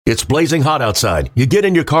It's blazing hot outside. You get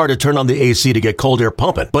in your car to turn on the AC to get cold air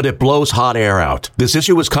pumping, but it blows hot air out. This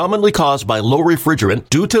issue is commonly caused by low refrigerant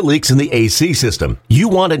due to leaks in the AC system. You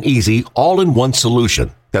want an easy, all-in-one solution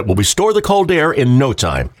that will restore the cold air in no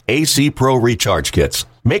time. AC Pro Recharge Kits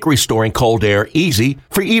make restoring cold air easy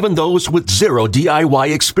for even those with zero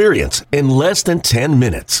DIY experience in less than 10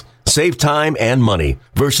 minutes. Save time and money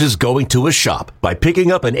versus going to a shop by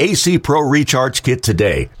picking up an AC Pro Recharge Kit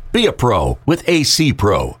today. Be a pro with AC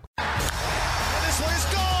Pro. And this one is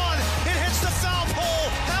gone. It hits the foul pole.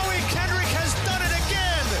 Howie Kendrick has done it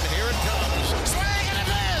again. And here it comes. Swing and a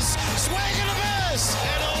miss. Swing and a miss.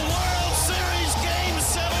 And a World Series Game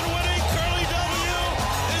 7 winning Curly W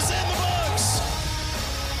is in the books.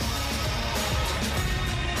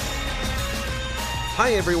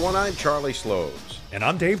 Hi, everyone. I'm Charlie Slows. And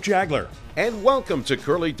I'm Dave Jagler. And welcome to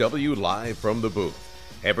Curly W Live from the Booth.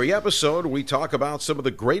 Every episode, we talk about some of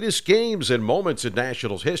the greatest games and moments in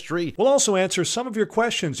Nationals history. We'll also answer some of your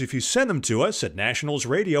questions if you send them to us at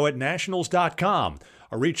nationalsradio@nationals.com,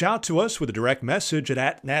 or reach out to us with a direct message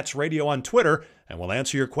at @NatsRadio on Twitter, and we'll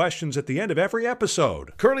answer your questions at the end of every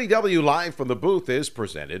episode. Curly W Live from the Booth is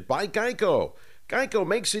presented by Geico. Geico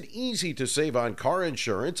makes it easy to save on car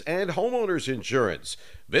insurance and homeowners insurance.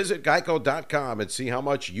 Visit geico.com and see how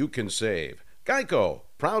much you can save. Geico,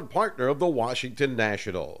 proud partner of the Washington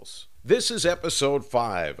Nationals. This is episode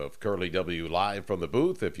 5 of Curly W Live from the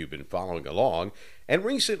Booth, if you've been following along. And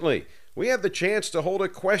recently, we had the chance to hold a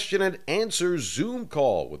question and answer Zoom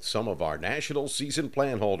call with some of our National season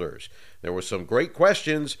plan holders. There were some great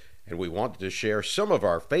questions, and we wanted to share some of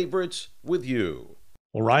our favorites with you.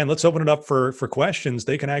 Well, Ryan, let's open it up for questions.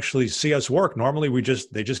 They can actually see us work. Normally,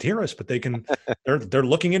 they just hear us, but they can. They're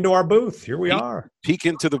looking into our booth. Here we are. Peek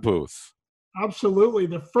into the booth. Absolutely.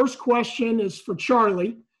 The first question is for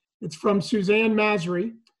Charlie. It's from Suzanne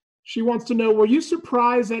Masry. She wants to know, were you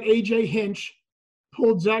surprised that A.J. Hinch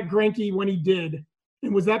pulled Zach Greinke when he did?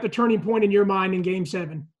 And was that the turning point in your mind in Game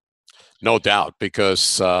 7? No doubt,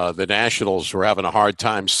 because the Nationals were having a hard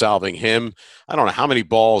time solving him. I don't know how many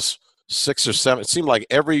balls, 6 or 7. It seemed like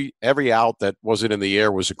every out that wasn't in the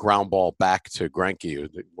air was a ground ball back to Greinke.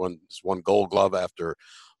 One Gold Glove after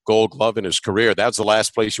Gold Glove in his career. That's the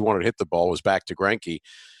last place you wanted to hit the ball, was back to Greinke.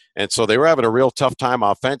 And so they were having a real tough time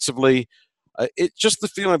offensively. It just the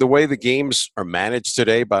feeling, the way the games are managed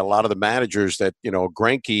today by a lot of the managers, that,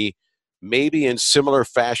 Greinke, maybe in similar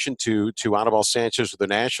fashion to Anibal Sanchez with the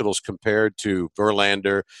Nationals, compared to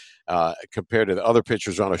Verlander, compared to the other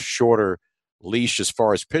pitchers on a shorter leash as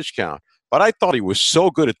far as pitch count. But I thought he was so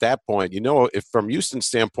good at that point. If from Houston's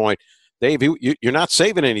standpoint, Dave, you're not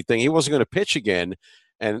saving anything. He wasn't going to pitch again.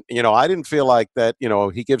 And, I didn't feel like that,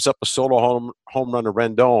 he gives up a solo home run to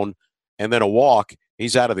Rendon and then a walk.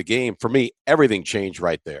 He's out of the game. For me, everything changed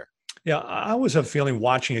right there. Yeah, I always have a feeling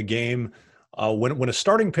watching a game when a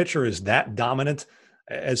starting pitcher is that dominant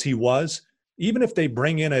as he was, even if they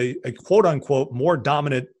bring in a quote-unquote more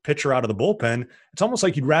dominant pitcher out of the bullpen, it's almost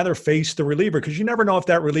like you'd rather face the reliever, because you never know if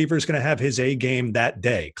that reliever is going to have his A game that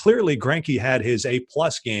day. Clearly, Greinke had his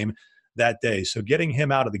A-plus game that day, so getting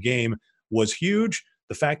him out of the game was huge.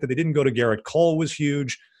 The fact that they didn't go to Garrett Cole was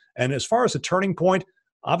huge. And as far as the turning point,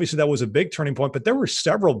 obviously that was a big turning point, but there were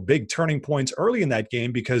several big turning points early in that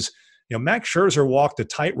game because, Max Scherzer walked a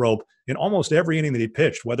tightrope in almost every inning that he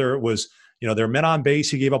pitched, whether it was, there were men on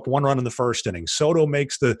base. He gave up 1 run in the first inning. Soto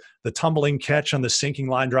makes the tumbling catch on the sinking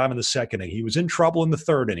line drive in the second inning. He was in trouble in the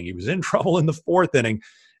third inning. He was in trouble in the fourth inning.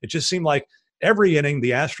 It just seemed like every inning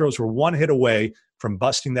the Astros were one hit away from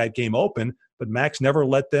busting that game open, but Max never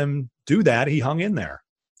let them do that. He hung in there.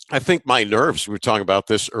 I think my nerves, we were talking about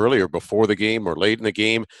this earlier before the game or late in the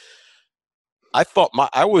game. I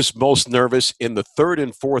was most nervous in the third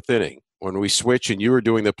and fourth inning when we switched and you were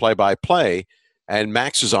doing the play-by-play and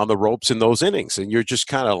Max is on the ropes in those innings. And you're just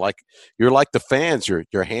kind of like, you're like the fans,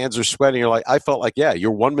 your hands are sweating. I felt like, yeah,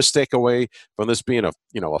 you're one mistake away from this being a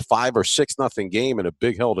 5 or 6-0 game and a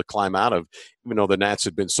big hill to climb out of, even though the Nats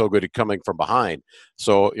had been so good at coming from behind.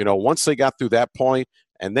 So, once they got through that point,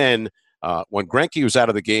 and then when Greinke was out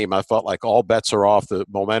of the game, I felt like all bets are off. The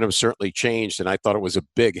momentum certainly changed, and I thought it was a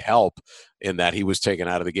big help in that he was taken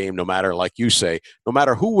out of the game, no matter, like you say, no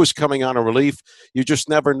matter who was coming on a relief. You just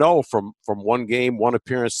never know from one game, one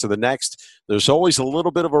appearance to the next. There's always a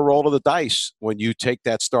little bit of a roll of the dice when you take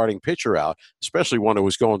that starting pitcher out, especially one who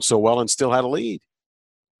was going so well and still had a lead.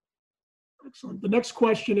 Excellent. The next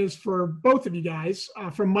question is for both of you guys,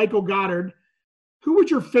 from Michael Goddard. Who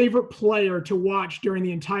was your favorite player to watch during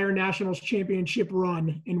the entire Nationals championship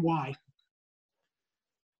run, and why?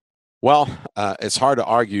 Well, it's hard to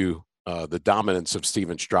argue the dominance of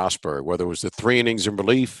Steven Strasburg, whether it was the 3 innings in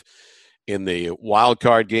relief in the wild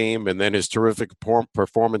card game, and then his terrific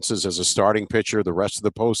performances as a starting pitcher the rest of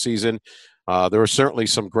the postseason. There were certainly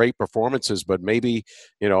some great performances, but maybe,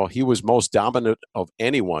 he was most dominant of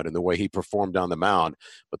anyone in the way he performed on the mound.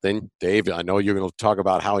 But then, Dave, I know you're going to talk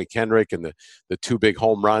about Howie Kendrick and the two big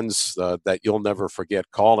home runs that you'll never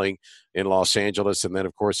forget calling in Los Angeles, and then,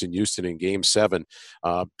 of course, in Houston in Game 7.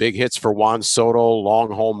 Big hits for Juan Soto,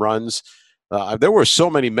 long home runs. There were so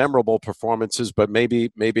many memorable performances, but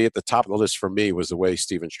maybe at the top of the list for me was the way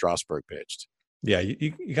Steven Strasburg pitched. Yeah,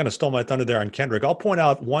 you kind of stole my thunder there on Kendrick. I'll point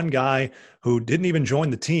out one guy who didn't even join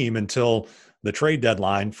the team until the trade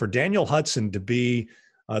deadline. For Daniel Hudson to be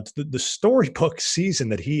the storybook season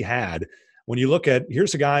that he had, when you look at,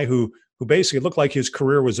 here's a guy who basically looked like his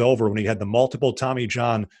career was over when he had the multiple Tommy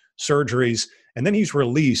John surgeries, and then he's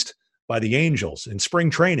released by the Angels in spring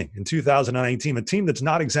training in 2019, a team that's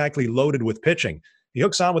not exactly loaded with pitching. He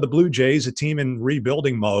hooks on with the Blue Jays, a team in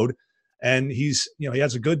rebuilding mode. And he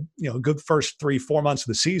has a good first 3-4 months of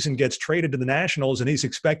the season, gets traded to the Nationals, and he's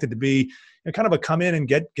expected to be kind of a come in and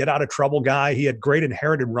get out of trouble guy. He had great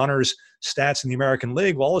inherited runners stats in the American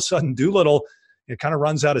League. Well, all of a sudden, Doolittle kind of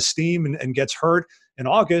runs out of steam and gets hurt in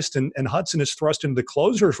August, and Hudson is thrust into the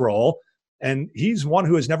closer's role. And he's one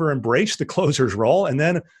who has never embraced the closer's role. And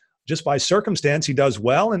then just by circumstance, he does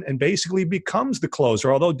well and basically becomes the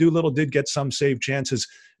closer. Although Doolittle did get some save chances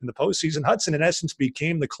in the postseason, Hudson, in essence,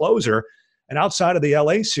 became the closer. And outside of the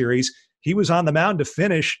LA series, he was on the mound to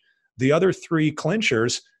finish the other 3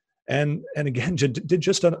 clinchers. And again, did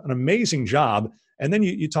just an amazing job. And then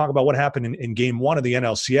you talk about what happened in Game 1 of the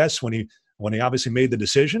NLCS when he obviously made the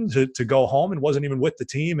decision to go home and wasn't even with the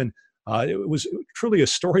team. And it was truly a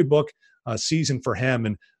storybook season for him,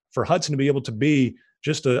 and for Hudson to be able to be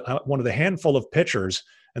just one of the handful of pitchers.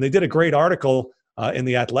 And they did a great article in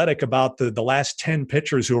The Athletic about the last 10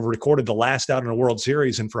 pitchers who have recorded the last out in a World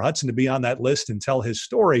Series. And for Hudson to be on that list and tell his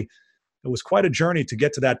story, it was quite a journey to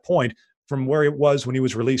get to that point from where it was when he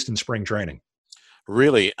was released in spring training.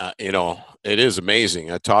 Really, it is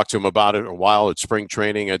amazing. I talked to him about it a while at spring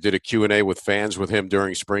training. I did a Q&A with fans with him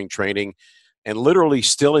during spring training, and literally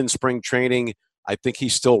still in spring training, I think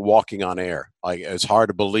he's still walking on air. Like, it's hard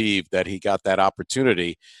to believe that he got that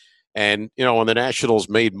opportunity. And, when the Nationals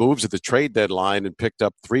made moves at the trade deadline and picked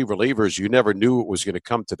up 3 relievers, you never knew it was going to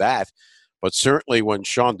come to that. But certainly when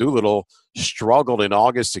Sean Doolittle struggled in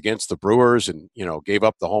August against the Brewers and, gave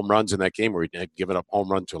up the home runs in that game where he had given up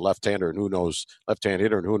home run to a left-hander and left-hand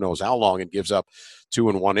hitter and who knows how long, and gives up 2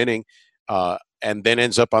 in 1 inning, and then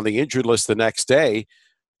ends up on the injured list the next day.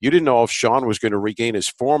 You didn't know if Sean was going to regain his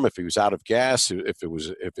form, if he was out of gas, if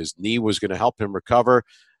his knee was going to help him recover.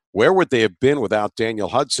 Where would they have been without Daniel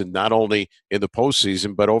Hudson, not only in the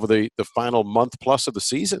postseason, but over the final month plus of the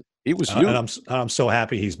season? He was huge. And I'm so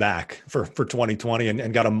happy he's back for 2020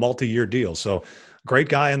 and got a multi-year deal. So great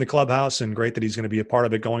guy in the clubhouse, and great that he's going to be a part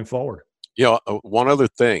of it going forward. One other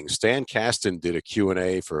thing, Stan Kasten did a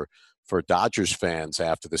Q&A for Dodgers fans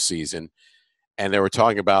after the season. And they were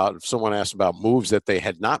talking about, someone asked about moves that they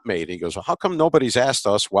had not made. He goes, well, how come nobody's asked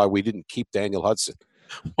us why we didn't keep Daniel Hudson?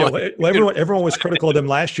 Everyone was critical of them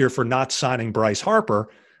last year for not signing Bryce Harper.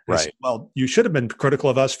 Right. Said, well, you should have been critical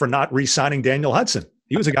of us for not re-signing Daniel Hudson.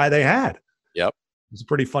 He was a guy they had. Yep. It's a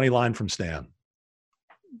pretty funny line from Stan.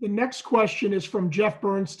 The next question is from Jeff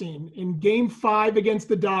Bernstein. In Game 5 against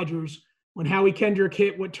the Dodgers, when Howie Kendrick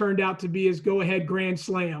hit what turned out to be his go-ahead grand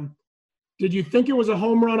slam, did you think it was a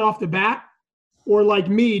home run off the bat? Or like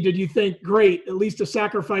me, did you think, great, at least a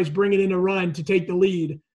sacrifice bringing in a run to take the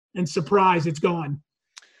lead, and surprise, it's gone?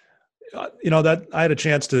 That I had a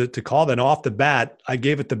chance to call that off the bat. I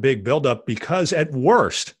gave it the big buildup because at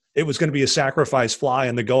worst, it was going to be a sacrifice fly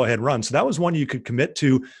and the go-ahead run. So that was one you could commit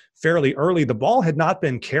to fairly early. The ball had not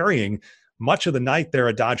been carrying much of the night there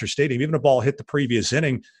at Dodger Stadium. Even a ball hit the previous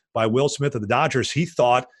inning by Will Smith of the Dodgers. He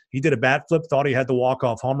thought he did a bat flip, thought he had the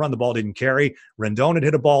walk-off home run. The ball didn't carry. Rendon had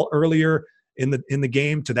hit a ball earlier in the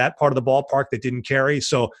game to that part of the ballpark that didn't carry.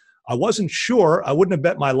 So I wasn't sure. I wouldn't have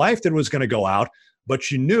bet my life that it was going to go out,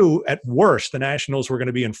 but you knew at worst the Nationals were going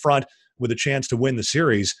to be in front with a chance to win the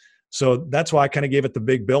series. So that's why I kind of gave it the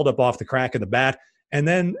big buildup off the crack of the bat. And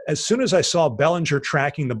then as soon as I saw Bellinger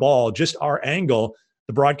tracking the ball, just our angle,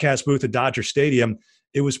 the broadcast booth at Dodger Stadium,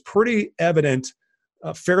 it was pretty evident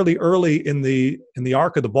fairly early in the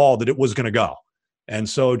arc of the ball that it was going to go. And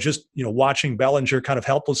so just, watching Bellinger kind of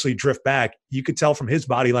helplessly drift back, you could tell from his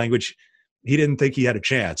body language, he didn't think he had a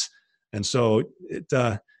chance. And so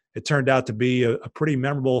it turned out to be a pretty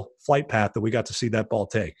memorable flight path that we got to see that ball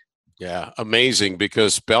take. Yeah, amazing,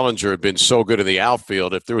 because Bellinger had been so good in the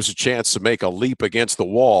outfield. If there was a chance to make a leap against the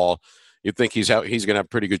wall, you'd think he's going to have a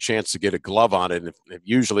pretty good chance to get a glove on it. And if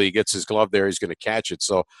usually he gets his glove there, he's going to catch it.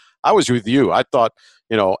 So I was with you. I thought,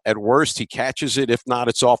 at worst he catches it. If not,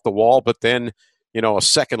 it's off the wall. But then, a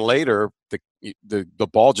second later, the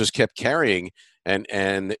ball just kept carrying,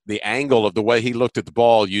 and the angle of the way he looked at the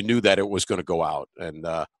ball, you knew that it was going to go out. And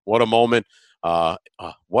what a moment.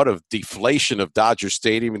 What a deflation of Dodger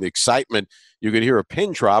Stadium and the excitement. You could hear a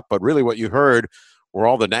pin drop, but really what you heard were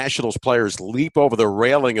all the Nationals players leap over the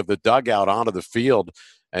railing of the dugout onto the field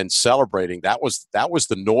and celebrating. That was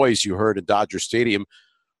the noise you heard in Dodger Stadium.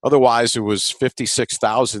 Otherwise, it was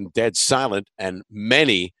 56,000 dead silent, and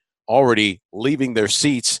many already leaving their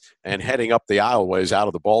seats and heading up the aisleways out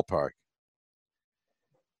of the ballpark.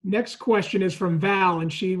 Next question is from Val,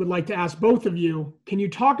 and she would like to ask both of you, can you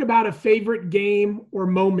talk about a favorite game or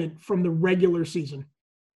moment from the regular season?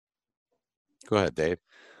 Go ahead, Dave.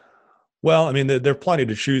 Well, I mean, there are plenty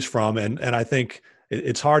to choose from, and I think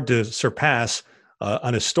it's hard to surpass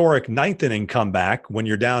an historic ninth inning comeback when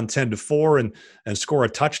you're down 10-4 and score a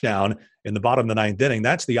touchdown in the bottom of the ninth inning.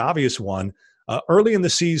 That's the obvious one. Early in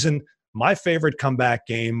the season, my favorite comeback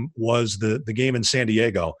game was the game in San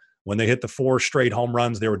Diego when they hit the 4 straight home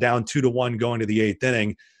runs. They were down 2-1 going to the eighth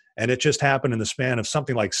inning, and it just happened in the span of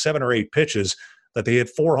something like 7 or 8 pitches that they hit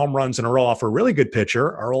 4 home runs in a row off a really good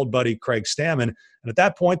pitcher, our old buddy Craig Stammen. And at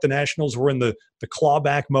that point, the Nationals were in the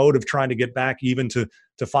clawback mode of trying to get back even to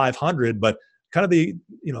 500. But kind of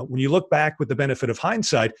when you look back with the benefit of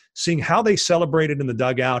hindsight, seeing how they celebrated in the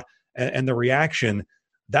dugout and the reaction,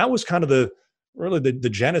 that was kind of the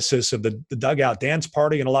genesis of the dugout dance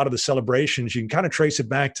party and a lot of the celebrations. You can kind of trace it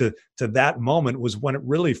back to that moment was when it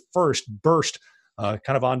really first burst kind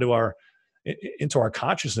of into our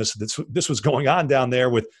consciousness. This was going on down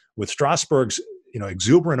there with Strasburg's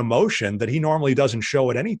exuberant emotion that he normally doesn't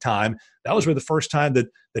show at any time. That was really the first time that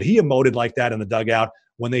he emoted like that in the dugout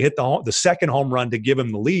when they hit the second home run to give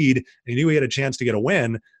him the lead, and he knew he had a chance to get a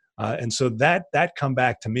win. And so that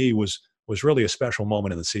comeback to me was really a special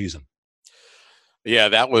moment in the season. Yeah,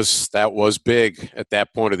 that was big at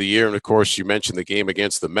that point of the year. And of course, you mentioned the game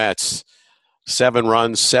against the Mets. 7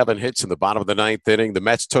 runs, 7 hits in the bottom of the ninth inning. The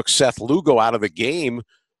Mets took Seth Lugo out of the game,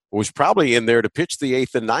 who was probably in there to pitch the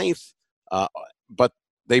 8th and 9th. But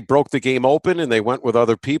they broke the game open and they went with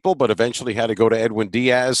other people, but eventually had to go to Edwin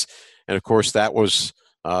Diaz. And of course, that was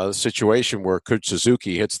the situation where Kurt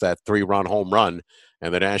Suzuki hits that 3-run home run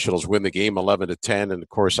and the Nationals win the game 11-10. And of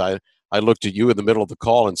course, I looked at you in the middle of the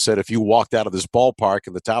call and said, if you walked out of this ballpark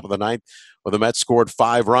in the top of the ninth where the Mets scored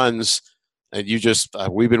 5 runs, and you just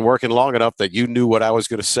we've been working long enough that you knew what I was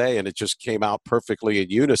going to say, and it just came out perfectly in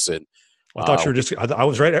unison. I thought you were just. I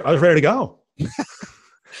was ready. I was ready to go.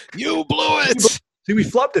 You blew it. See, we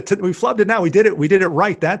flubbed it. We flubbed it. Now we did it. We did it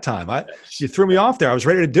right that time. You threw me off there. I was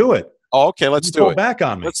ready to do it. Oh, okay. Let's do it. Back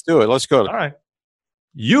on me. Let's do it. Let's go. All right.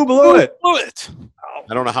 You blew it. Blew it.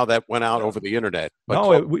 I don't know how that went out over the internet. But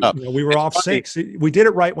no, we were off sync. See, we did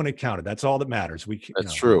it right when it counted. That's all that matters.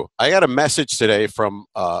 That's true. I got a message today from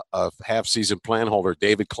a half-season plan holder,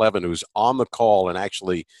 David Clevin, who's on the call, and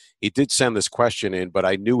actually he did send this question in, but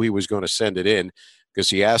I knew he was going to send it in because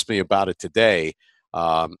he asked me about it today.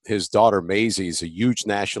 His daughter, Maisie, is a huge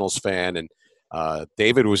Nationals fan, and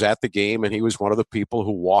David was at the game, and he was one of the people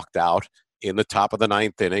who walked out in the top of the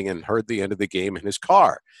ninth inning and heard the end of the game in his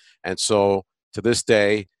car. And so to this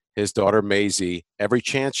day, his daughter, Maisie, every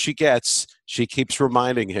chance she gets, she keeps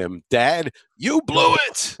reminding him, Dad, you blew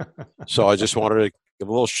it. So I just wanted to give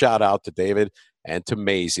a little shout out to David and to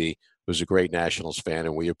Maisie, who's a great Nationals fan,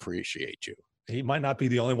 and we appreciate you. He might not be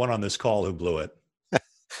the only one on this call who blew it.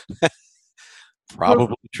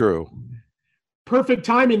 Probably true. Perfect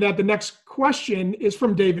timing that the next question is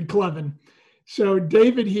from David Clevin. So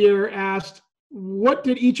David here asked, what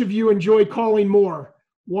did each of you enjoy calling more?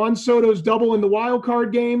 Juan Soto's double in the wild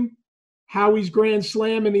card game, Howie's grand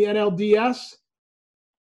slam in the NLDS,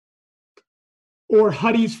 or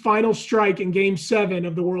Huddy's final strike in Game 7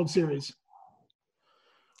 of the World Series?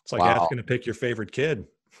 It's like asking to pick your favorite kid.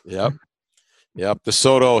 Yep. The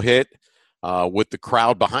Soto hit with the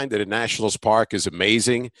crowd behind it at Nationals Park is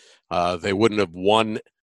amazing. They wouldn't have won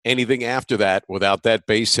anything after that without that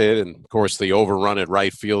base hit. And, of course, the overrun at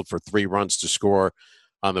right field for 3 runs to score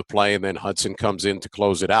on the play, and then Hudson comes in to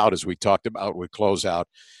close it out, as we talked about. We close out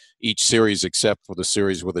each series except for the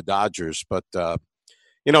series with the Dodgers. But,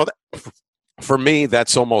 for me,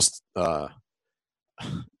 that's almost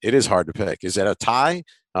it is hard to pick. Is that a tie?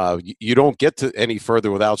 You don't get to any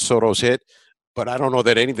further without Soto's hit, but I don't know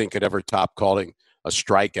that anything could ever top calling a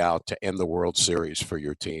strikeout to end the World Series for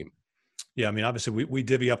your team. Yeah, I mean, obviously we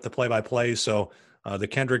divvy up the play-by-play, so the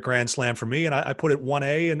Kendrick grand slam for me, and I put it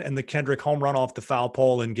 1A, and the Kendrick home run off the foul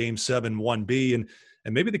pole in Game 7, 1B,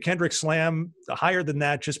 and maybe the Kendrick slam higher than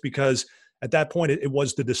that, just because at that point it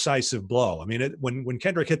was the decisive blow. I mean, when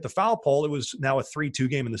Kendrick hit the foul pole, it was now a 3-2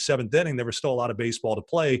 game in the 7th inning. There was still a lot of baseball to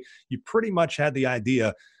play. You pretty much had the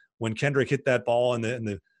idea when Kendrick hit that ball and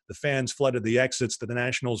the fans flooded the exits that the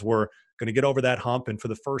Nationals were going to get over that hump and for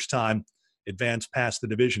the first time advance past the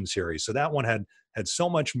division series. So that one had so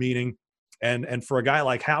much meaning. And for a guy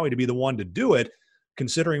like Howie to be the one to do it,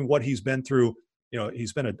 considering what he's been through,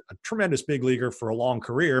 he's been a tremendous big leaguer for a long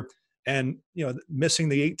career, and missing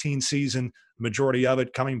the 18 season, majority of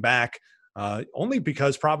it coming back only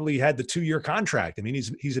because probably he had the 2-year contract. I mean,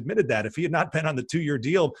 he's admitted that if he had not been on the 2-year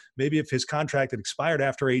deal, maybe if his contract had expired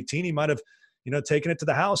after 18, he might have taken it to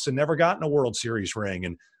the house and never gotten a World Series ring.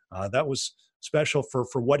 And that was special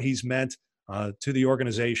for what he's meant to the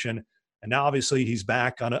organization. And now obviously he's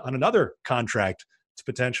back on another contract to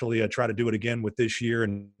potentially try to do it again with this year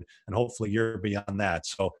and hopefully a year beyond that.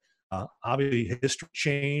 So obviously history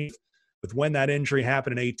changed with when that injury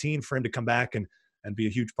happened in 18. For him to come back and be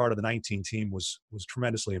a huge part of the 19 team was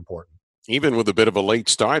tremendously important. Even with a bit of a late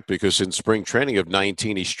start, because in spring training of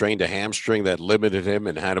 19, he strained a hamstring that limited him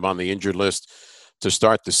and had him on the injured list to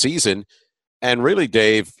start the season. And really,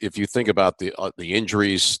 Dave, if you think about the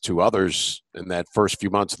injuries to others in that first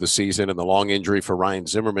few months of the season and the long injury for Ryan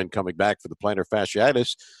Zimmerman coming back for the plantar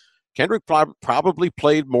fasciitis, Kendrick probably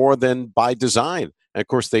played more than by design. And, of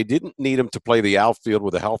course, they didn't need him to play the outfield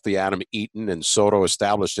with a healthy Adam Eaton and Soto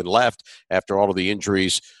established in left after all of the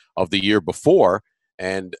injuries of the year before,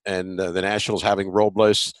 and the Nationals having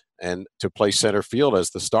Robles and to play center field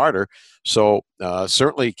as the starter. So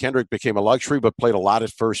certainly Kendrick became a luxury, but played a lot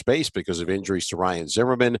at first base because of injuries to Ryan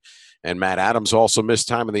Zimmerman, and Matt Adams also missed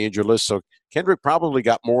time on the injured list. So Kendrick probably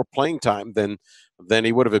got more playing time than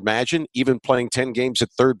he would have imagined, even playing 10 games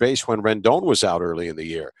at third base when Rendon was out early in the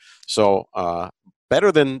year. So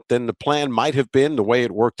better than the plan might have been, the way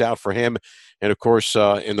it worked out for him. And of course,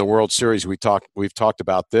 in the World Series, we've talked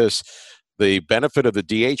about this. The benefit of the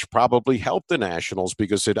DH probably helped the Nationals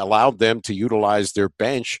because it allowed them to utilize their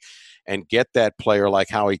bench and get that player like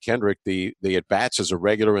Howie Kendrick the at-bats as a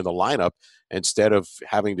regular in the lineup instead of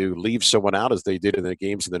having to leave someone out as they did in the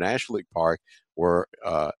games in the National League Park, where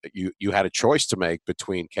you had a choice to make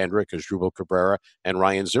between Kendrick, Asdrubal Cabrera, and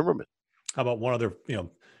Ryan Zimmerman. How about one other,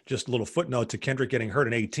 just a little footnote to Kendrick getting hurt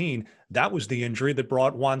in 18? That was the injury that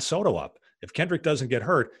brought Juan Soto up. If Kendrick doesn't get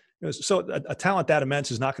hurt, so a talent that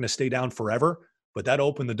immense is not going to stay down forever, but that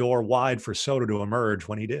opened the door wide for Soto to emerge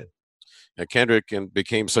when he did. Now, Kendrick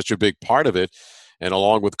became such a big part of it, and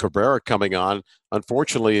along with Cabrera coming on,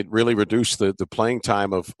 unfortunately, it really reduced the playing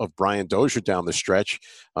time of Brian Dozier down the stretch.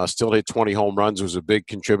 Still hit 20 home runs, was a big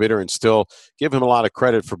contributor, and still give him a lot of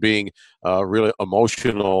credit for being a really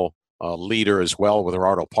emotional leader as well with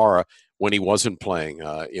Gerardo Parra when he wasn't playing.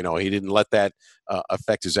 He didn't let that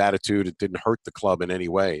affect his attitude. It didn't hurt the club in any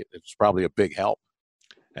way. It was probably a big help.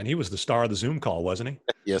 And he was the star of the Zoom call, wasn't he?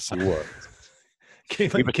 Yes, he was.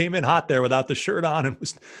 Came in hot there without the shirt on and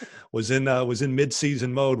was in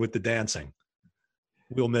mid-season mode with the dancing.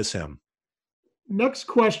 We'll miss him. Next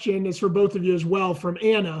question is for both of you as well, from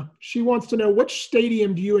Anna. She wants to know, which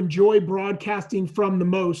stadium do you enjoy broadcasting from the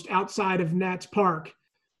most outside of Nats Park?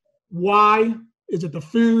 Why? Is it the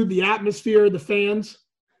food, the atmosphere, the fans?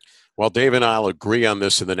 Well, Dave and I'll agree on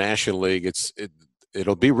this in the National League.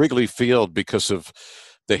 It'll be Wrigley Field because of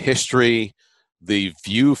the history, the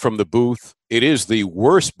view from the booth. It is the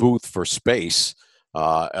worst booth for space.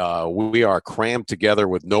 We are crammed together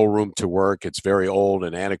with no room to work. It's very old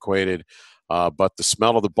and antiquated. But the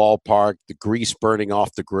smell of the ballpark, the grease burning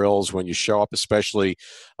off the grills when you show up, especially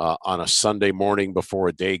on a Sunday morning before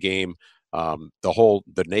a day game,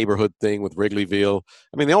 the neighborhood thing with Wrigleyville.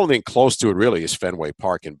 I mean, the only thing close to it really is Fenway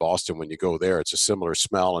Park in Boston. When you go there, it's a similar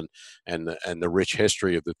smell and the rich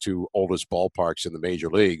history of the two oldest ballparks in the major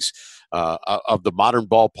leagues. Of the modern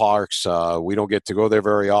ballparks, we don't get to go there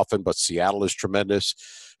very often, but Seattle is tremendous.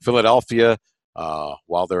 Philadelphia,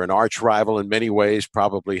 while they're an arch rival in many ways,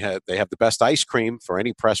 they have the best ice cream for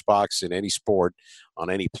any press box in any sport on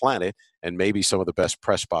any planet, and maybe some of the best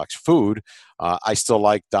press box food. I still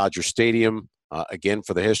like Dodger Stadium, again,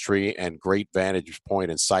 for the history and great vantage point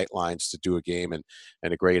and sight lines to do a game and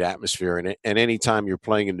a great atmosphere. And anytime you're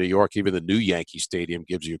playing in New York, even the new Yankee Stadium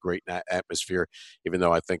gives you a great atmosphere, even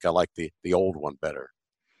though I think I like the old one better.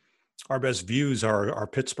 Our best views are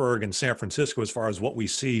Pittsburgh and San Francisco as far as what we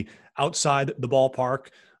see outside the ballpark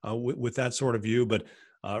with that sort of view. But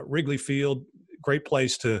Wrigley Field, great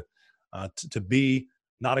place to be.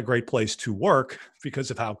 not a great place to work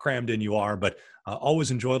because of how crammed in you are, but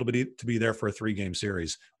always enjoyable to be there for a 3-game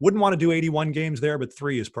series. Wouldn't want to do 81 games there, but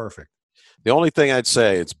 3 is perfect. The only thing I'd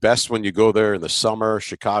say, it's best when you go there in the summer.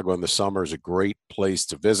 Chicago in the summer is a great place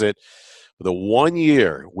to visit. The one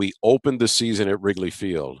year we opened the season at Wrigley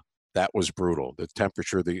Field, that was brutal. The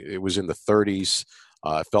temperature, it was in the 30s.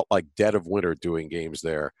 It felt like dead of winter doing games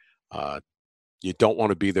there. You don't want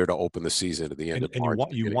to be there to open the season at the end of March.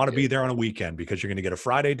 And you want to be there on a weekend because you're going to get a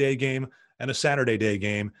Friday day game and a Saturday day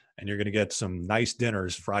game, and you're going to get some nice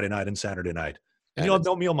dinners Friday night and Saturday night. And you'll have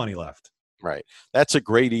no meal money left. Right. That's a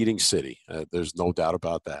great eating city. There's no doubt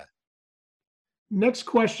about that. Next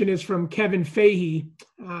question is from Kevin Fahey,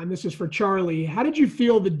 and this is for Charlie. How did you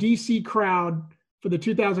feel the DC crowd for the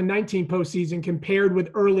 2019 postseason compared with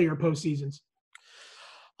earlier postseasons?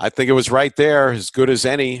 I think it was right there, as good as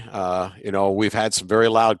any. We've had some very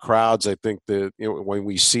loud crowds. I think that when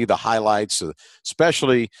we see the highlights,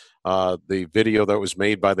 especially the video that was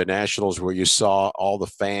made by the Nationals, where you saw all the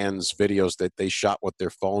fans' videos that they shot with their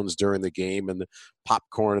phones during the game, and the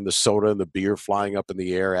popcorn and the soda and the beer flying up in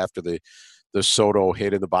the air after the Soto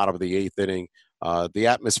hit in the bottom of the 8th inning. The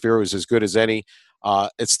atmosphere was as good as any.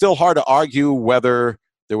 It's still hard to argue whether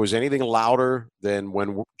there was anything louder than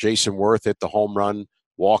when Jason Worth hit the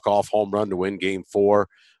walk-off home run to win Game 4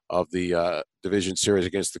 of the division series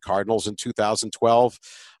against the Cardinals in 2012.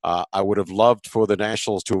 I would have loved for the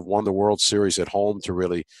Nationals to have won the World Series at home to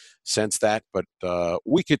really sense that, but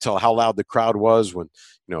we could tell how loud the crowd was when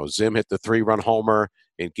Zim hit the 3-run homer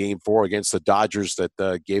in Game 4 against the Dodgers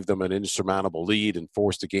that gave them an insurmountable lead and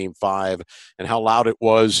forced a Game 5, and how loud it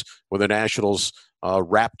was when the Nationals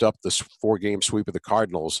wrapped up this 4-game sweep of the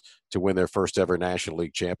Cardinals to win their first ever National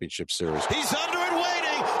League Championship Series. He's under it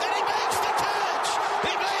waiting, and he makes the catch!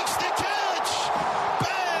 He makes the catch!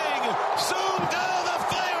 Bang! Zoom down the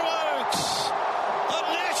fireworks! A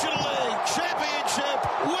National League Championship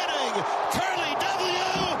winning Curly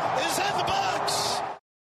W is in the box!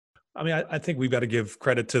 I mean, I think we've got to give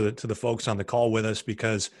credit to the folks on the call with us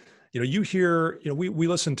because you hear, we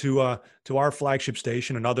listen to our flagship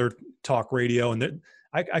station and other talk radio, and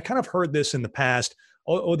I kind of heard this in the past.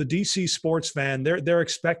 The DC sports fan, they're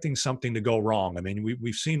expecting something to go wrong. I mean,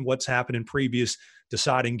 we've seen what's happened in previous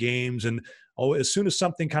deciding games, and as soon as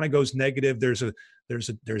something kind of goes negative,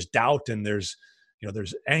 there's doubt and there's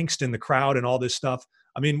angst in the crowd and all this stuff.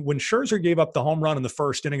 I mean, when Scherzer gave up the home run in the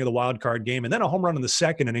first inning of the wild card game and then a home run in the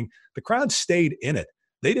second inning, the crowd stayed in it.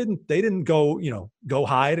 They didn't go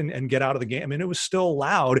hide and get out of the game. I mean, it was still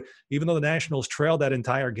loud, even though the Nationals trailed that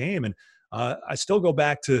entire game. And I still go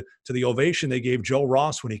back to the ovation they gave Joe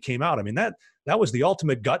Ross when he came out. I mean, that was the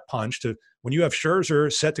ultimate gut punch to when you have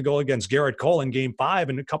Scherzer set to go against Garrett Cole in Game 5,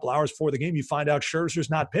 and a couple hours before the game, you find out Scherzer's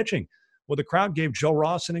not pitching. Well, the crowd gave Joe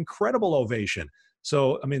Ross an incredible ovation.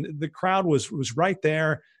 So, I mean, the crowd was right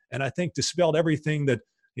there, and I think dispelled everything that,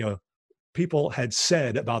 people had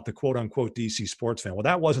said about the quote-unquote DC sports fan. Well,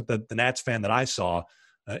 that wasn't the Nats fan that I saw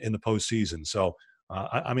in the postseason. So,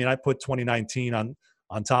 I put 2019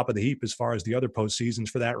 on top of the heap as far as the other postseasons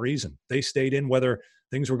for that reason. They stayed in whether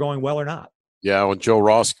things were going well or not. Yeah, when Joe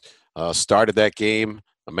Ross started that game,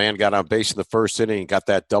 a man got on base in the first inning and got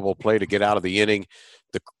that double play to get out of the inning.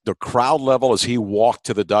 The crowd level as he walked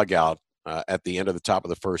to the dugout at the end of the top of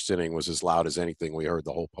the first inning was as loud as anything we heard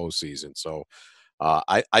the whole postseason. So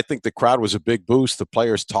I think the crowd was a big boost. The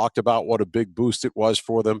players talked about what a big boost it was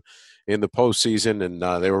for them in the postseason,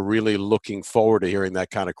 and they were really looking forward to hearing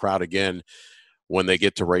that kind of crowd again when they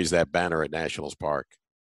get to raise that banner at Nationals Park.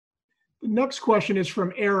 The next question is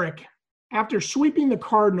from Eric. After sweeping the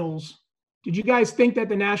Cardinals, did you guys think that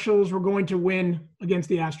the Nationals were going to win against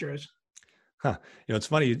the Astros? It's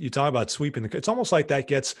funny. You talk about sweeping it's almost like that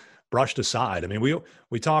gets brushed aside. I mean,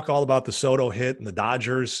 we talk all about the Soto hit and the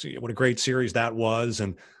Dodgers, what a great series that was,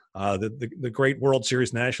 and the great World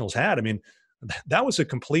Series the Nationals had. I mean, that was a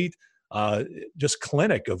complete just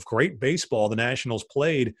clinic of great baseball the Nationals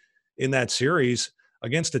played in that series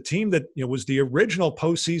against a team that was the original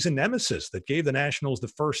postseason nemesis that gave the Nationals the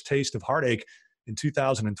first taste of heartache in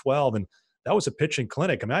 2012, and that was a pitching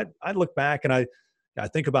clinic. I mean, I look back and I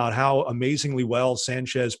think about how amazingly well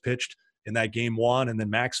Sanchez pitched in that Game 1, and then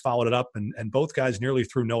Max followed it up, and both guys nearly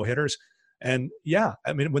threw no-hitters. And yeah,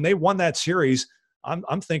 I mean, when they won that series,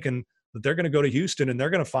 I'm thinking that they're going to go to Houston and they're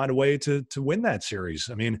going to find a way to win that series.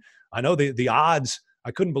 I mean, I know the odds, I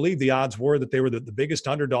couldn't believe the odds were that they were the biggest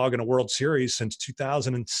underdog in a World Series since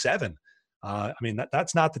 2007. I mean,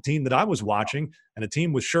 that's not the team that I was watching, and a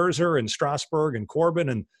team with Scherzer and Strasburg and Corbin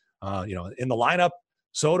and, in the lineup,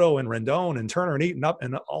 Soto and Rendon and Turner and Eaton up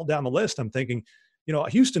and all down the list. I'm thinking,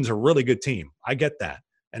 Houston's a really good team. I get that.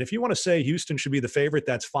 And if you want to say Houston should be the favorite,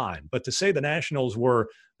 that's fine. But to say the Nationals were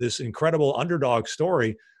this incredible underdog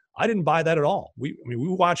story, I didn't buy that at all. We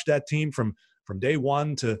watched that team from day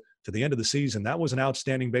one to the end of the season. That was an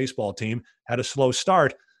outstanding baseball team. Had a slow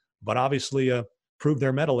start, but obviously proved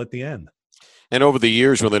their mettle at the end. And over the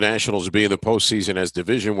years, when the Nationals would be in the postseason as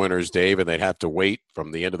division winners, Dave, and they'd have to wait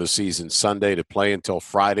from the end of the season Sunday to play until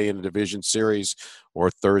Friday in the division series or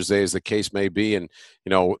Thursday, as the case may be. And,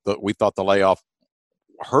 we thought the layoff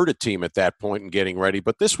hurt a team at that point in getting ready,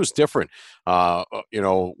 but this was different. When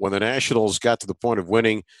the Nationals got to the point of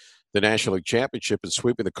winning the National League Championship and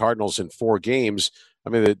sweeping the Cardinals in 4 games, I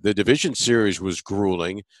mean, the division series was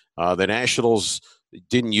grueling. The Nationals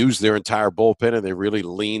didn't use their entire bullpen, and they really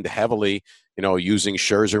leaned heavily, using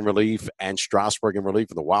Scherzer in relief and Strasburg in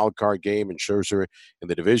relief in the wild card game, and Scherzer in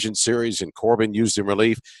the division series, and Corbin used in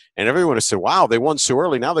relief. And everyone has said, wow, they won so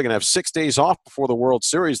early. Now they're going to have 6 days off before the World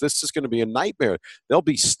Series. This is going to be a nightmare. They'll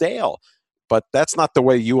be stale. But that's not the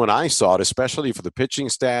way you and I saw it, especially for the pitching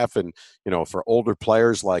staff and, for older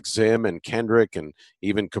players like Zim and Kendrick and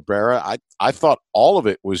even Cabrera. I thought all of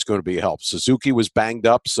it was going to be a help. Suzuki was banged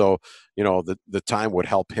up, so, the time would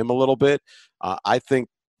help him a little bit. I think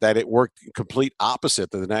that it worked complete opposite,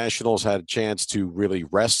 that the Nationals had a chance to really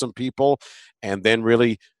rest some people and then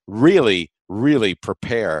really, really, really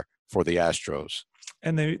prepare for the Astros.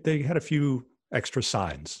 And they had a few extra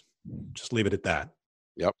signs. Just leave it at that.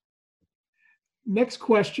 Yep. Next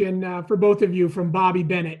question for both of you from Bobby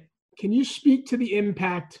Bennett. Can you speak to the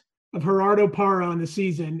impact of Gerardo Parra on the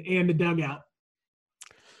season and the dugout?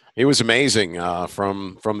 He was amazing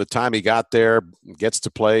from the time he got there, gets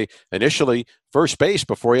to play initially first base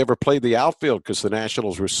before he ever played the outfield because the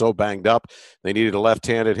Nationals were so banged up. They needed a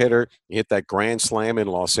left-handed hitter. He hit that grand slam in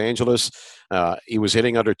Los Angeles. He was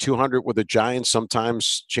hitting under 200 with the Giants.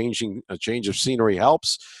 Sometimes a change of scenery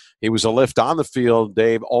helps. He was a lift on the field,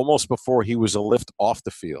 Dave, almost before he was a lift off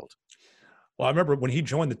the field. Well, I remember when he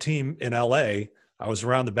joined the team in L.A., I was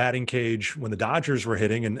around the batting cage when the Dodgers were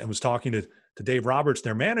hitting and was talking to Dave Roberts,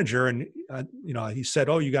 their manager, and he said,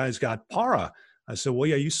 "Oh, you guys got Parra." I said, "Well,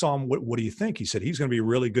 yeah, you saw him. What do you think?" He said, "He's going to be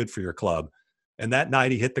really good for your club." And that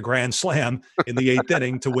night, he hit the grand slam in the 8th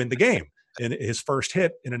inning to win the game, in his first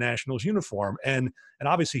hit in a Nationals uniform. And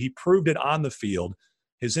obviously, he proved it on the field.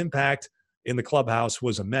 His impact in the clubhouse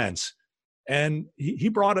was immense, and he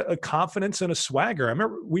brought a confidence and a swagger. I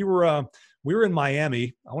remember we were in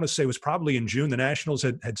Miami. I want to say it was probably in June. The Nationals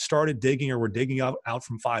had started digging or were digging out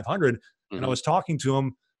from 500. And I was talking to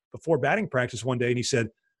him before batting practice one day, and he said,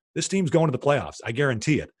 "This team's going to the playoffs. I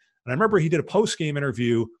guarantee it." And I remember he did a post-game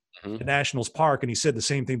interview at Nationals Park, and he said the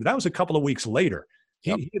same thing. But that was a couple of weeks later.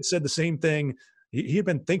 He had said the same thing. He had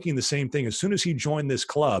been thinking the same thing. As soon as he joined this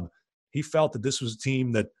club, he felt that this was a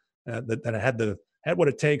team that had what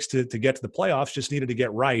it takes to get to the playoffs, just needed to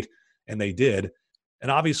get right, and they did. And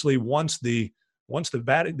obviously, once the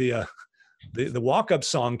walk-up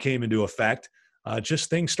song came into effect, just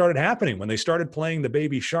things started happening. When they started playing the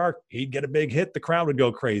Baby Shark, he'd get a big hit, the crowd would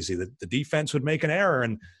go crazy. The defense would make an error,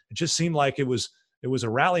 and it just seemed like it was a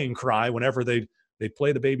rallying cry whenever they'd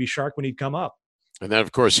play the Baby Shark when he'd come up. And then,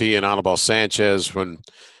 of course, he and Anibal Sanchez, when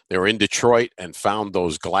they were in Detroit and found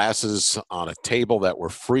those glasses on a table that were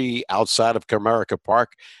free outside of Comerica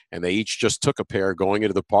Park, and they each just took a pair going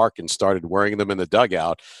into the park and started wearing them in the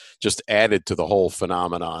dugout, just added to the whole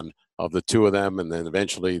phenomenon of the two of them. And then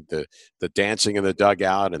eventually the dancing in the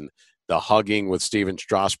dugout and the hugging with Steven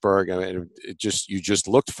Strasburg. I mean, you just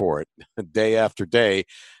looked for it day after day,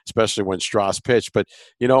 especially when Strauss pitched. But,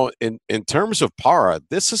 in terms of Parra,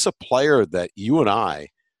 this is a player that you and I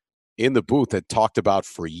in the booth had talked about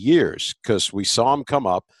for years because we saw him come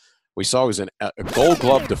up. We saw he was a Gold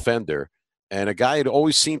Glove defender and a guy who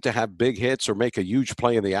always seemed to have big hits or make a huge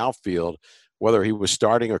play in the outfield, whether he was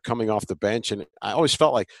starting or coming off the bench. And I always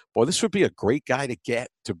felt like, boy, this would be a great guy to get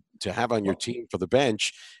to have on your team for the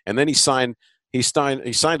bench. And then he signed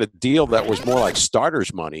a deal that was more like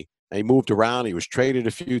starter's money. And he moved around. He was traded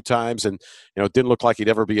a few times and, it didn't look like he'd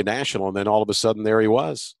ever be a National. And then all of a sudden there he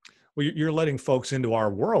was. Well, you're letting folks into our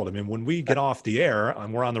world. I mean, when we get off the air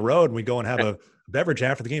and we're on the road and we go and have a beverage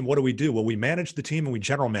after the game, what do? Well, we manage the team and we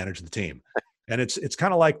general manage the team. And it's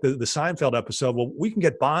kind of like the Seinfeld episode. Well, we can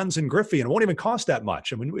get Bonds and Griffey and it won't even cost that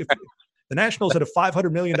much. I mean, if the Nationals had a $500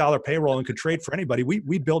 million payroll and could trade for anybody,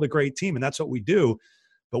 we'd build a great team, and that's what we do.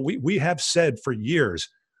 But we have said for years,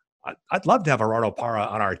 I'd love to have Gerardo Parra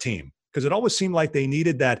on our team because it always seemed like they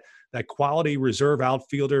needed that quality reserve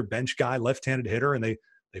outfielder, bench guy, left-handed hitter, and they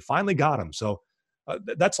finally got him. So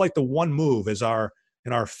that's like the one move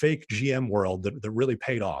in our fake GM world that really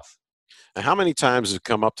paid off. And how many times has it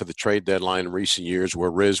come up to the trade deadline in recent years where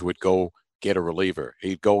Riz would go get a reliever.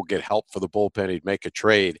 He'd go get help for the bullpen. He'd make a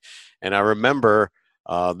trade. And I remember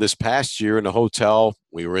this past year in the hotel,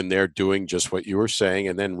 we were in there doing just what you were saying.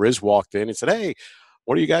 And then Riz walked in and said, "Hey,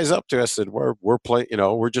 what are you guys up to?" I said, we're playing,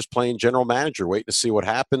 we're just playing general manager, waiting to see what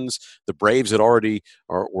happens. The Braves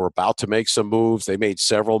were about to make some moves. They made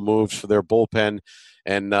several moves for their bullpen.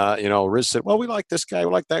 And, Riz said, "Well, we like this guy.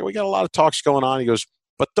 We like that. We got a lot of talks going on." He goes,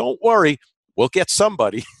 "But don't worry, we'll get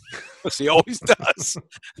somebody." He always does.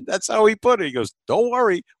 That's how he put it. He goes, "Don't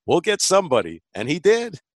worry, we'll get somebody." And he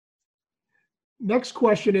did. Next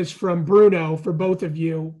question is from Bruno for both of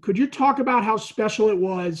you. Could you talk about how special it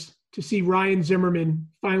was to see Ryan Zimmerman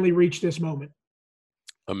finally reach this moment?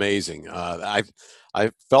 Amazing. I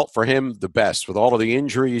felt for him the best with all of the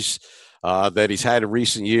injuries that he's had in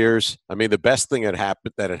recent years. I mean, the best thing that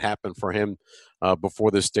had happened for him before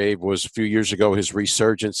this, Dave, was a few years ago, his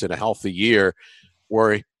resurgence in a healthy year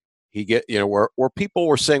where where people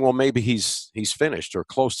were saying, well, maybe he's finished or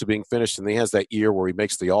close to being finished. And he has that year where he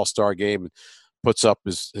makes the All-Star game and puts up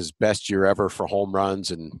his best year ever for home runs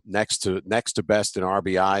and next to best in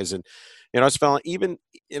RBIs. And, it's felt even,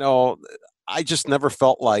 I just never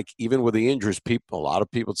felt like, even with the injuries, a lot of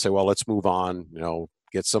people would say, well, let's move on,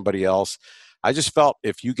 get somebody else. I just felt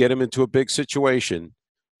if you get him into a big situation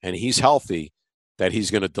and he's healthy, that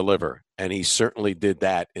he's going to deliver. And he certainly did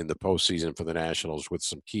that in the postseason for the Nationals with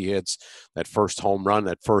some key hits, that first home run,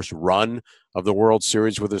 that first run of the World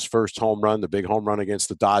Series with his first home run, the big home run against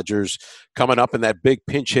the Dodgers, coming up in that big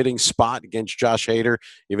pinch hitting spot against Josh Hader,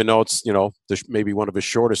 even though it's, maybe one of his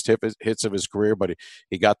shortest hits of his career, but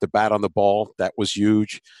he got the bat on the ball. That was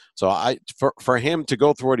huge. So for him to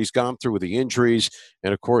go through what he's gone through with the injuries,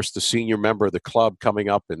 and of course the senior member of the club coming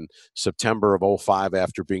up in September of 2005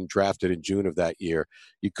 after being drafted in June of that year,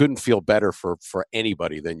 you couldn't feel better for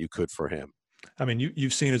anybody than you could for him. I mean,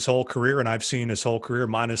 you've seen his whole career, and I've seen his whole career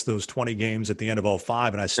minus those 20 games at the end of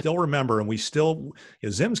 2005. And I still remember, and we still,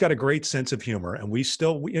 Zim's got a great sense of humor, and we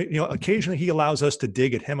occasionally he allows us to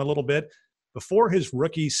dig at him a little bit. Before his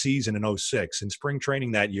rookie season in 2006, in spring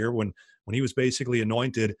training that year, when he was basically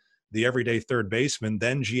anointed the everyday third baseman,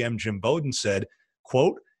 then GM Jim Bowden said,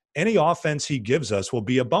 quote, "Any offense he gives us will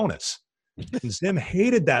be a bonus." And Zim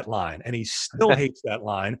hated that line, and he still hates that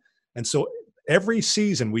line. And so every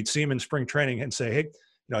season we'd see him in spring training and say, hey,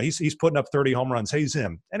 he's putting up 30 home runs. Hey,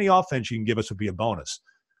 Zim, any offense you can give us would be a bonus.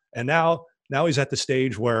 And now he's at the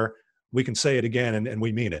stage where we can say it again and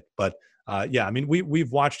we mean it. But I mean,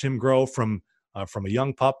 we've watched him grow from a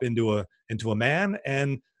young pup into a man,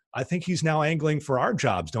 and I think he's now angling for our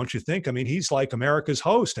jobs, don't you think? I mean, he's like America's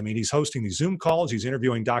host. I mean, he's hosting these Zoom calls. He's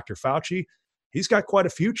interviewing Dr. Fauci. He's got quite a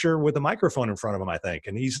future with a microphone in front of him, I think.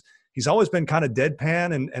 And he's always been kind of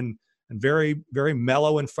deadpan and very, very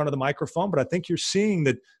mellow in front of the microphone. But I think you're seeing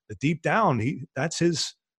that deep down, that's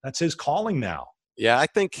his calling now. Yeah, I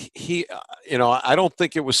think I don't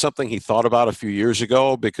think it was something he thought about a few years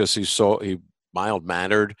ago, because he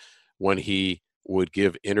mild-mannered when he would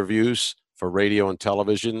give interviews for radio and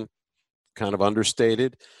television, kind of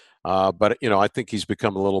understated. But I think he's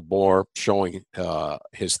become a little more showing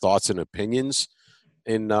his thoughts and opinions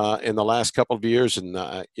in the last couple of years. And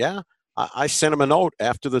I sent him a note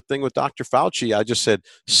after the thing with Dr. Fauci. I just said,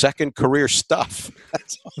 second career stuff.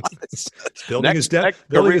 That's all I said.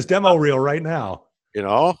 Building his demo reel right now.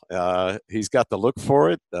 He's got the look for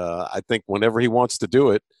it. I think whenever he wants to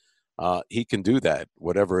do it, he can do that,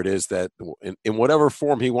 whatever it is that in whatever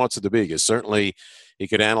form he wants it to be. Because certainly he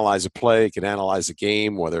could analyze a play, he could analyze a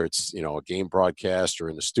game, whether it's, a game broadcast or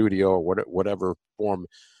in the studio or whatever form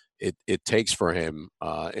it takes for him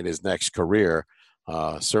in his next career.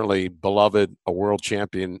 Certainly beloved, a world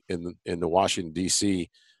champion in the Washington, D.C.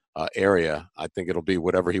 Area. I think it'll be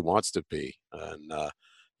whatever he wants to be. And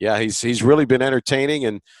he's really been entertaining,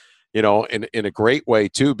 and, in a great way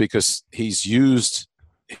too, because he's used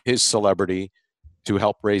his celebrity to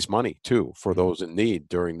help raise money too for those in need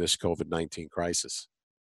during this COVID-19 crisis.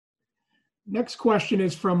 Next question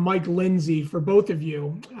is from Mike Lindsay for both of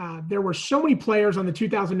you. There were so many players on the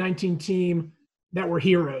 2019 team that were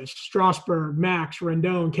heroes: Strasburg, Max,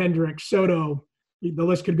 Rendon, Kendrick, Soto. The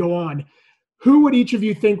list could go on. Who would each of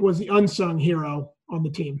you think was the unsung hero on the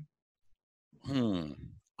team?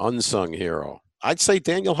 Unsung hero. I'd say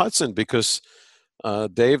Daniel Hudson, because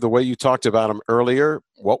Dave, the way you talked about him earlier,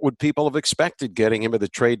 what would people have expected getting him at the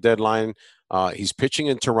trade deadline? He's pitching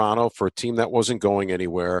in Toronto for a team that wasn't going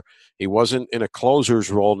anywhere. He wasn't in a closer's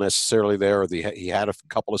role necessarily there. He had a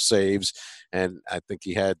couple of saves, and I think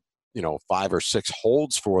he had 5 or 6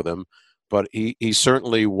 holds for them, but he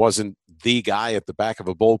certainly wasn't the guy at the back of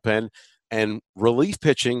a bullpen. And relief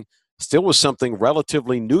pitching still was something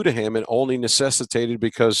relatively new to him, and only necessitated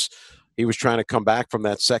because he was trying to come back from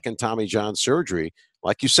that second Tommy John surgery.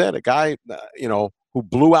 Like you said, a guy, who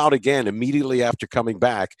blew out again immediately after coming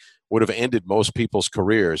back would have ended most people's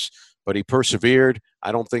careers. But he persevered.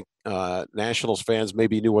 I don't think Nationals fans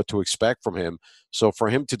maybe knew what to expect from him. So for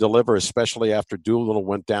him to deliver, especially after Doolittle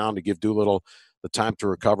went down, to give Doolittle the time to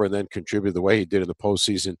recover and then contribute the way he did in the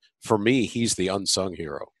postseason, for me, he's the unsung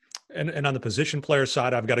hero. And on the position player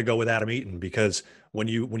side, I've got to go with Adam Eaton, because when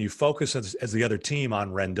you focus as the other team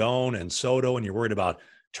on Rendon and Soto, and you're worried about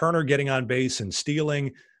Turner getting on base and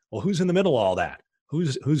stealing, well, who's in the middle of all that?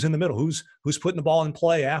 Who's in the middle? Who's putting the ball in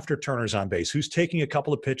play after Turner's on base? Who's taking a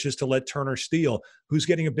couple of pitches to let Turner steal? Who's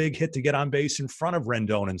getting a big hit to get on base in front of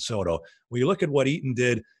Rendon and Soto? When you look at what Eaton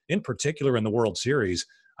did, in particular in the World Series,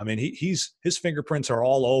 I mean, his fingerprints are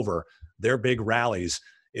all over their big rallies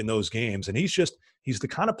in those games, and he's the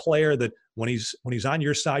kind of player that when he's on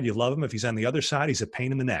your side, you love him. If he's on the other side, he's a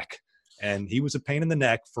pain in the neck, and he was a pain in the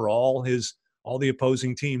neck for all the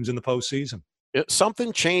opposing teams in the postseason.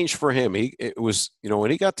 Something changed for him. It was when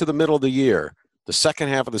he got to the middle of the year, the second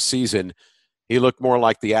half of the season, he looked more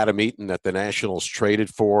like the Adam Eaton that the Nationals traded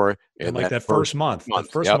for. And like that first month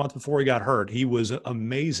month before he got hurt, he was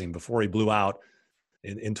amazing before he blew out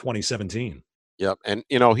in 2017. Yep. And,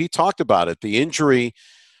 he talked about it, the injury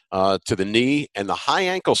to the knee and the high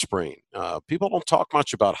ankle sprain. People don't talk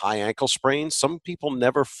much about high ankle sprains. Some people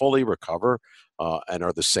never fully recover and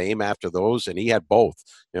are the same after those. And he had both,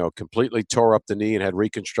 completely tore up the knee and had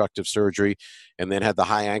reconstructive surgery, and then had the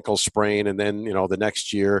high ankle sprain. And then, the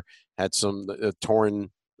next year had some torn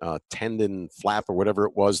tendon flap or whatever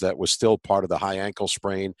it was that was still part of the high ankle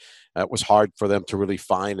sprain. It was hard for them to really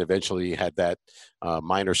find. Eventually he had that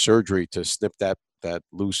minor surgery to snip that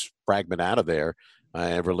loose fragment out of there.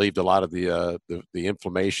 And relieved a lot of the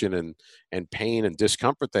inflammation and pain and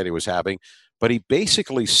discomfort that he was having. But he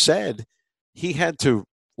basically said he had to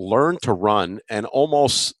learn to run and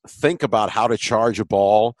almost think about how to charge a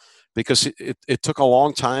ball, because it took a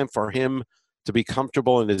long time for him to be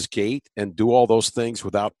comfortable in his gait and do all those things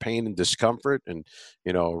without pain and discomfort and,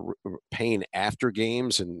 pain after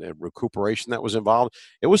games and recuperation that was involved.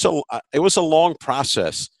 It was a long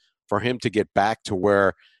process for him to get back to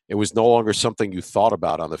where it was no longer something you thought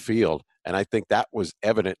about on the field. And I think that was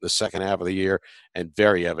evident in the second half of the year and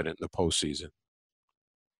very evident in the postseason.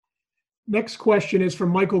 Next question is from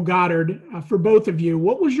Michael Goddard. For both of you,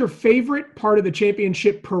 what was your favorite part of the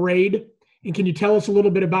championship parade? And can you tell us a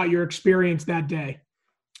little bit about your experience that day?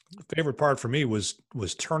 The favorite part for me was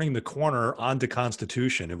turning the corner onto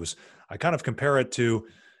Constitution. I kind of compare it to,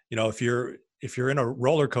 if you're in a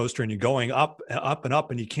roller coaster and you're going up and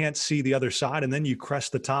up and you can't see the other side, and then you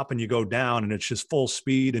crest the top and you go down and it's just full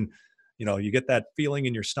speed, and you get that feeling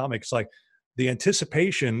in your stomach. It's like the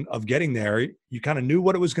anticipation of getting there. You kind of knew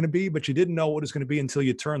what it was going to be, but you didn't know what it was going to be until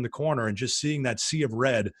you turned the corner, and just seeing that sea of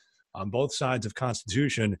red on both sides of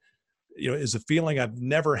Constitution, is a feeling I've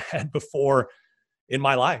never had before in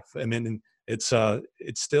my life. I mean,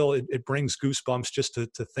 it brings goosebumps just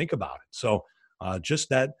to think about it. So just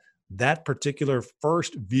that particular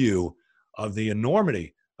first view of the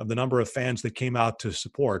enormity of the number of fans that came out to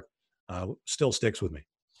support still sticks with me.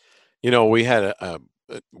 We had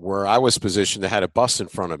where I was positioned, I had a bus in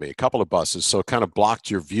front of me, a couple of buses, so it kind of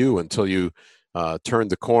blocked your view until you turned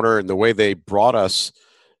the corner. And the way they brought us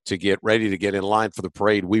to get ready to get in line for the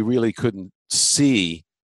parade, we really couldn't see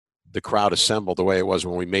the crowd assemble the way it was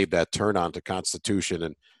when we made that turn onto Constitution.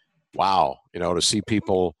 And wow, to see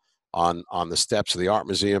people on the steps of the Art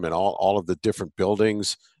Museum and all of the different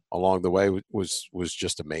buildings along the way was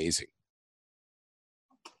just amazing.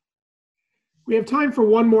 We have time for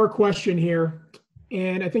one more question here,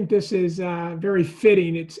 and I think this is very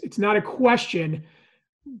fitting. It's not a question,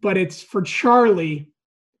 but it's for Charlie.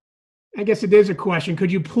 I guess it is a question.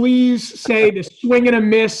 Could you please say the swing and a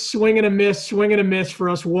miss, swing and a miss, swing and a miss for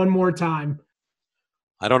us one more time?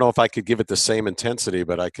 I don't know if I could give it the same intensity,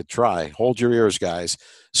 but I could try. Hold your ears, guys.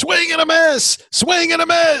 Swing and a miss, swing and a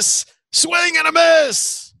miss, swing and a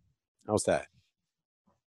miss. How's that?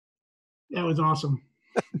 That was awesome.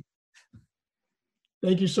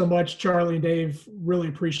 Thank you so much, Charlie and Dave. Really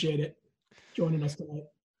appreciate it joining us tonight.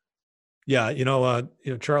 Yeah,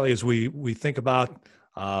 Charlie, as we think about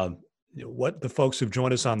what the folks who've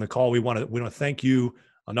joined us on the call, we want to thank you,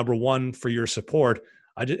 number one, for your support.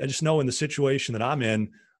 I just know in the situation that I'm in,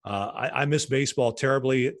 I miss baseball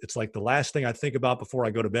terribly. It's like the last thing I think about before I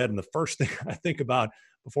go to bed, and the first thing I think about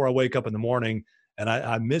before I wake up in the morning. And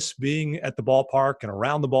I miss being at the ballpark and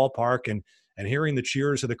around the ballpark and hearing the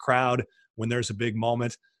cheers of the crowd when there's a big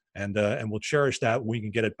moment. And we'll cherish that when we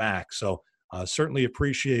can get it back. So certainly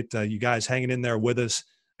appreciate you guys hanging in there with us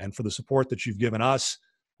and for the support that you've given us.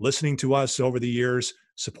 listening to us over the years,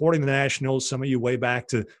 supporting the Nationals. Some of you way back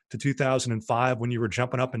to 2005 when you were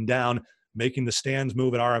jumping up and down, making the stands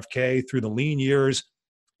move at RFK, through the lean years,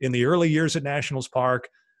 in the early years at Nationals Park,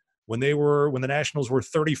 when the Nationals were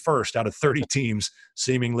 31st out of 30 teams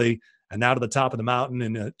seemingly, and now to the top of the mountain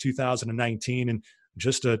in 2019, and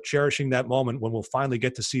just cherishing that moment when we'll finally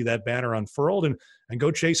get to see that banner unfurled and go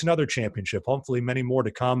chase another championship. Hopefully many more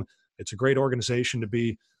to come. It's a great organization to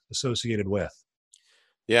be associated with.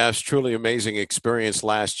 Yeah, it's truly amazing experience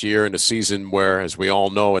last year in a season where, as we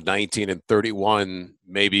all know, at 19-31,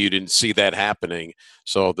 maybe you didn't see that happening.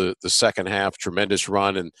 So the second half, tremendous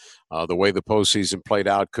run, and the way the postseason played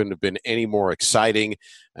out couldn't have been any more exciting.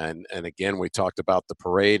 And again, we talked about the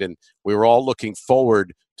parade, and we were all looking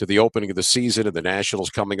forward to the opening of the season and the Nationals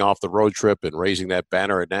coming off the road trip and raising that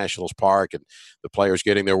banner at Nationals Park and the players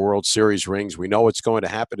getting their World Series rings. We know it's going to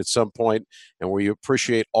happen at some point, and we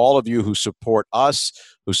appreciate all of you who support us,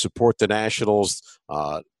 who support the Nationals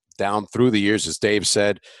down through the years. As Dave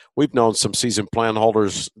said, we've known some season plan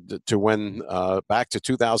holders to win back to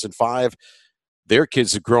 2005. Their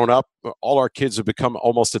kids have grown up. All our kids have become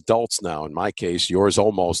almost adults now. In my case, yours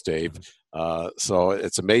almost, Dave. So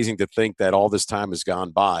it's amazing to think that all this time has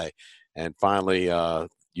gone by, and finally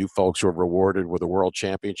you folks were rewarded with a world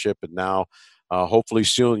championship, and now hopefully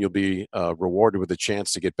soon you'll be rewarded with a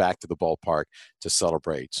chance to get back to the ballpark to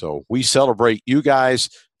celebrate. So we celebrate you guys.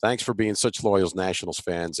 Thanks for being such loyal Nationals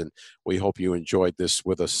fans, and we hope you enjoyed this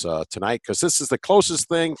with us tonight, because this is the closest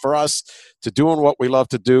thing for us to doing what we love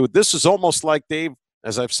to do. This is almost like, Dave,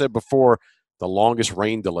 as I've said before, the longest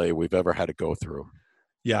rain delay we've ever had to go through.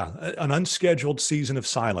 Yeah, an unscheduled season of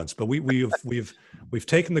silence, but we've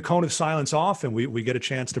taken the cone of silence off, and we get a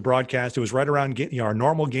chance to broadcast. It was right around our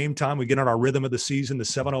normal game time. We get on our rhythm of the season, the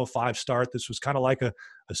 7:05 start. This was kind of like a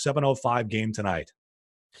 7:05 game tonight.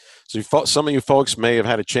 So some of you folks may have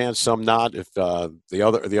had a chance, some not. If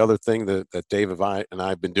the other thing that Dave and I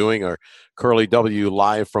have been doing are Curly W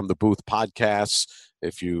Live from the Booth podcasts.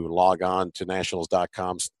 If you log on to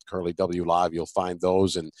nationals.com, Curly W Live, you'll find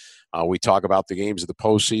those. And we talk about the games of the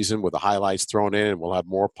postseason with the highlights thrown in, and we'll have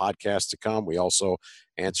more podcasts to come. We also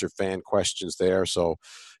answer fan questions there. So,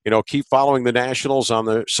 keep following the Nationals on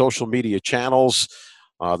the social media channels.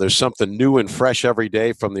 There's something new and fresh every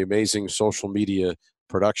day from the amazing social media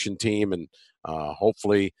production team, and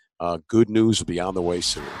hopefully good news will be on the way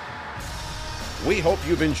soon. We hope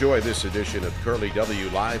you've enjoyed this edition of Curly W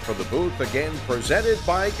Live from the Booth, again presented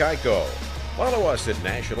by Geico. Follow us at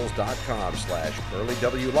nationals.com/Curly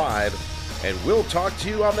W Live, and we'll talk to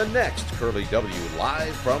you on the next Curly W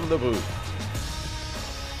Live from the Booth.